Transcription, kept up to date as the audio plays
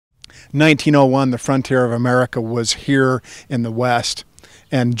1901, the frontier of America was here in the West.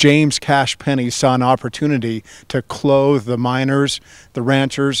 And James Cash Penney saw an opportunity to clothe the miners, the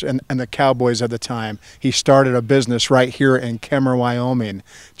ranchers, and the cowboys of the time. He started a business right here in Kemmer, Wyoming.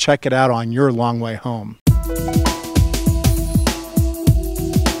 Check it out on your long way home.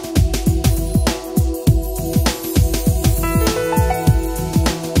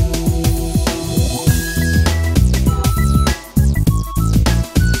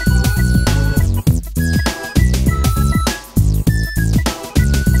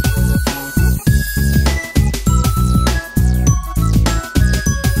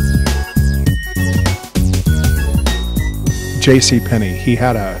 J.C. Penney, he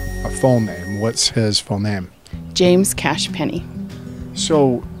had a full name. What's his full name? James Cash Penney.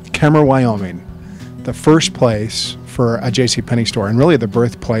 So, Kemmer, Wyoming, the first place for a J.C. Penney store, and really the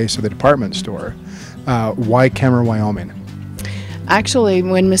birthplace of the department store. Why Kemmer, Wyoming? Actually,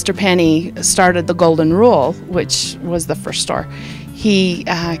 when Mr. Penney started the Golden Rule, which was the first store, he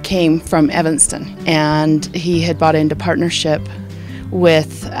came from Evanston, and he had bought into partnership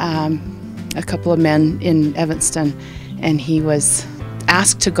with a couple of men in Evanston, and he was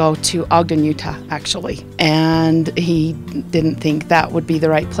asked to go to Ogden, Utah, actually. And he didn't think that would be the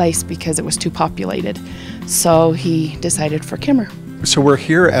right place because it was too populated. So he decided for Kemmer. So we're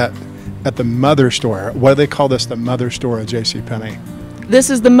here at the mother store. Why do they call this the mother store of J.C. Penney? This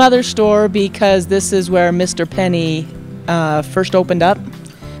is the mother store because this is where Mr. Penney first opened up.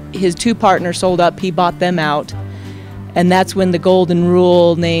 His two partners sold up, he bought them out. And that's when the Golden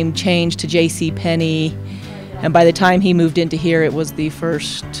Rule name changed to J.C. Penney. And by the time he moved into here, it was the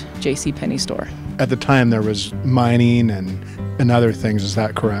first J.C. Penney store. At the time, there was mining and other things. Is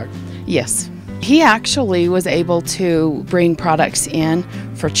that correct? Yes. He actually was able to bring products in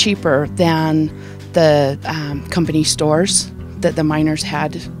for cheaper than the company stores that the miners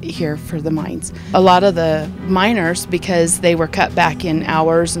had here for the mines. A lot of the miners, because they were cut back in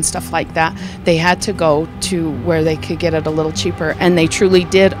hours and stuff like that, they had to go to where they could get it a little cheaper, and they truly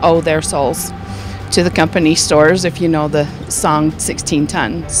did owe their souls to the company stores, if you know the song 16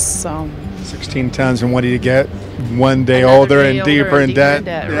 Tons. So 16 tons, and what do you get? One day older and deeper in debt.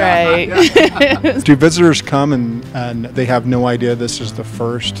 Right. Do visitors come and they have no idea this is the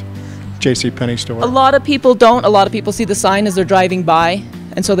first J.C. Penney store? A lot of people don't. A lot of people see the sign as they're driving by,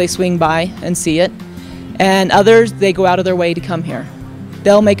 and so they swing by and see it. And others, they go out of their way to come here.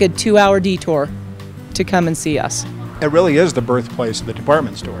 They'll make a 2-hour detour to come and see us. It really is the birthplace of the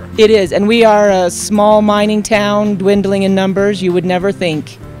department store. It is, and we are a small mining town, dwindling in numbers. You would never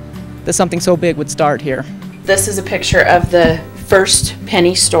think that something so big would start here. This is a picture of the first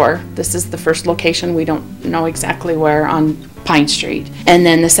Penney store. This is the first location. We don't know exactly where on Pine Street. And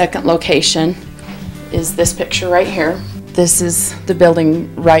then the second location is this picture right here. This is the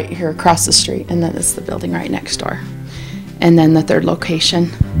building right here across the street, and then it's the building right next door. And then the third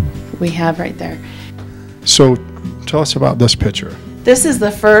location we have right there. So tell us about this picture. This is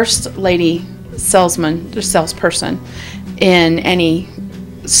the first lady salesman or salesperson in any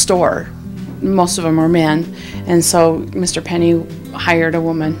store. Most of them are men, and so Mr. Penney hired a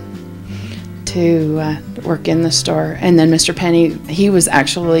woman to work in the store. And then Mr. Penney, he was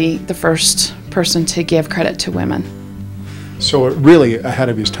actually the first person to give credit to women. So really ahead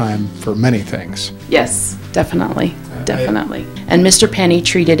of his time for many things. Yes, definitely, definitely. And Mr. Penney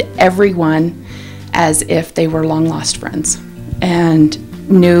treated everyone as if they were long-lost friends and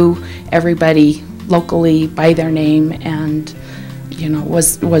knew everybody locally by their name, and you know,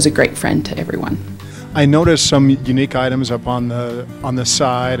 was a great friend to everyone. I noticed some unique items up on the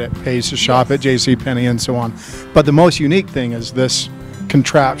side. It pays to shop at J.C. Penney and so on. But the most unique thing is this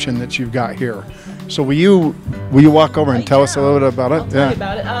contraption that you've got here. So will you walk over and tell us a little bit about it? I'll tell you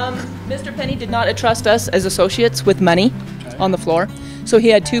about it. Mr. Penney did not entrust us as associates with money on the floor. So he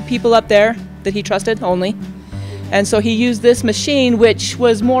had two people up there that he trusted only. And so he used this machine, which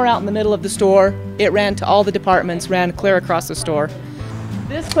was more out in the middle of the store. It ran to all the departments, ran clear across the store.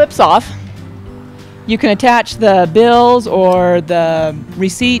 This clips off. You can attach the bills or the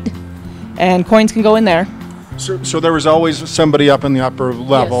receipt, and coins can go in there. So there was always somebody up in the upper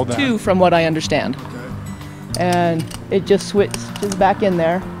level. Yes, then. two from what I understand. Okay. And it just switches back in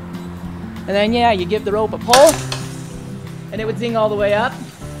there. And then, yeah, you give the rope a pull, and it would zing all the way up.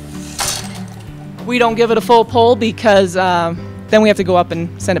 We don't give it a full pull because then we have to go up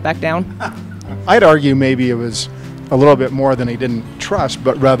and send it back down. I'd argue maybe it was a little bit more than he didn't trust,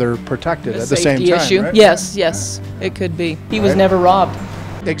 but rather protected at the same time. Safety issue. Right? Yes, yes, it could be. He was never robbed.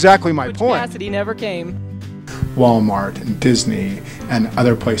 Exactly my Butch point. Cassidy never came. Walmart and Disney and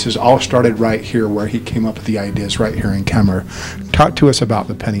other places all started right here where he came up with the ideas right here in Kemmer. Talk to us about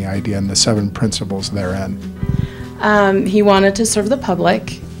the penny idea and the 7 principles therein. He wanted to serve the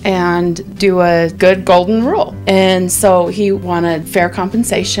public and do a good golden rule. And so he wanted fair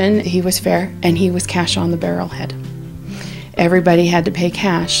compensation. He was fair, and he was cash on the barrelhead. Everybody had to pay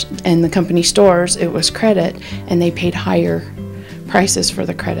cash. In the company stores, it was credit, and they paid higher prices for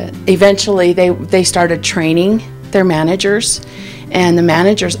the credit. Eventually, they started training their managers, and the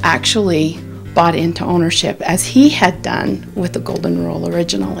managers actually bought into ownership, as he had done with the golden rule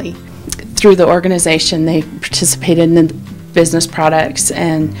originally. Through the organization, they participated in the business products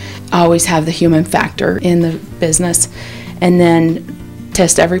and always have the human factor in the business, and then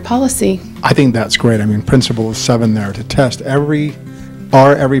test every policy. I think that's great. I mean, principle 7 there, to test every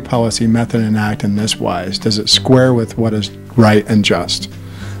policy, method, and act in this wise. Does it square with what is right and just?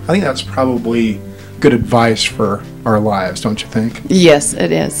 I think that's probably good advice for our lives, don't you think? Yes,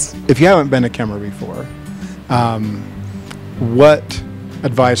 it is. If you haven't been to Kemmer before, what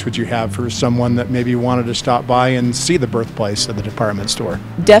advice would you have for someone that maybe wanted to stop by and see the birthplace of the department store?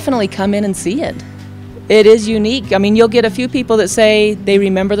 Definitely come in and see it. It is unique. I mean, you'll get a few people that say they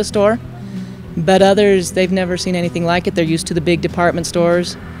remember the store, but others, they've never seen anything like it. They're used to the big department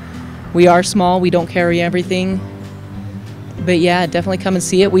stores. We are small, we don't carry everything. But yeah, definitely come and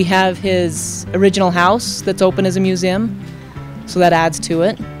see it. We have his original house that's open as a museum, so that adds to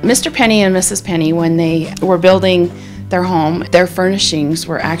it. Mr. Penny and Mrs. Penny, when they were building their home, their furnishings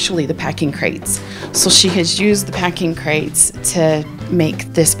were actually the packing crates. So she has used the packing crates to make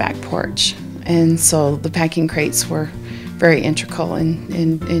this back porch. And so the packing crates were very integral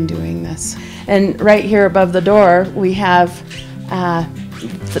in doing this. And right here above the door, we have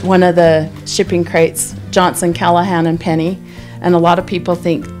one of the shipping crates, Johnson, Callahan, and Penny. And a lot of people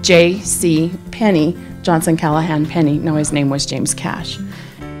think J.C. Penny, Johnson, Callahan, Penny. No, his name was James Cash.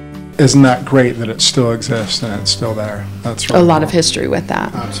 Isn't that great that it still exists and it's still there? That's really a lot cool. of history with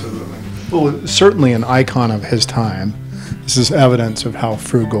that. Absolutely. Well, certainly an icon of his time. This is evidence of how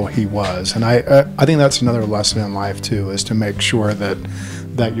frugal he was, and I think that's another lesson in life too, is to make sure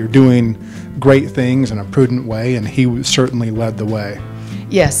that you're doing great things in a prudent way, and he certainly led the way.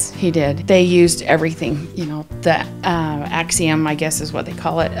 Yes, he did. They used everything. You know, the axiom, I guess, is what they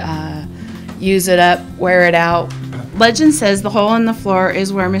call it. Use it up, wear it out. Legend says the hole in the floor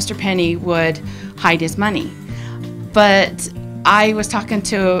is where Mr. Penny would hide his money. But I was talking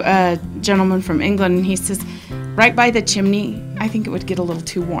to a gentleman from England, and he says, right by the chimney, I think it would get a little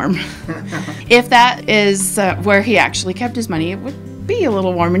too warm. If that is where he actually kept his money, it would be a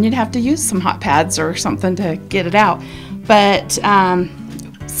little warm, and you'd have to use some hot pads or something to get it out. But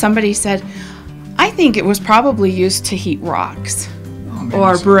somebody said, I think it was probably used to heat rocks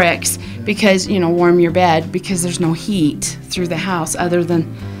or bricks, because, you know, warm your bed, because there's no heat through the house other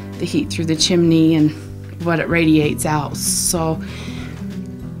than the heat through the chimney and what it radiates out. So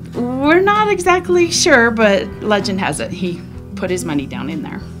we're not exactly sure, but legend has it he put his money down in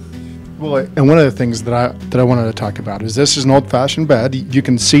there. Well, and one of the things that I wanted to talk about is this is an old-fashioned bed. You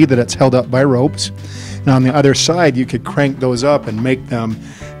can see that it's held up by ropes. Now on the other side, you could crank those up and make them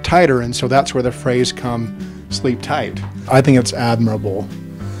tighter, and so that's where the phrase come, sleep tight. I think it's admirable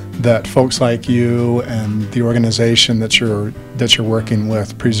that folks like you and the organization that you're working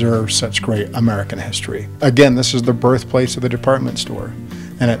with preserve such great American history. Again, this is the birthplace of the department store,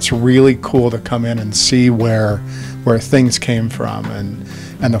 and it's really cool to come in and see where things came from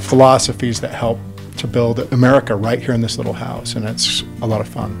and the philosophies that helped to build America right here in this little house, and it's a lot of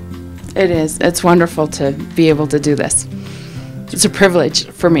fun. It is. It's wonderful to be able to do this. It's a privilege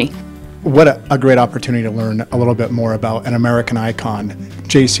for me. What a great opportunity to learn a little bit more about an American icon,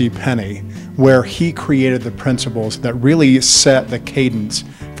 J.C. Penny, where he created the principles that really set the cadence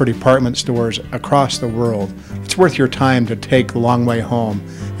for department stores across the world. It's worth your time to take the long way home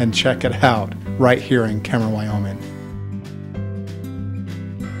and check it out right here in Kemmer, Wyoming.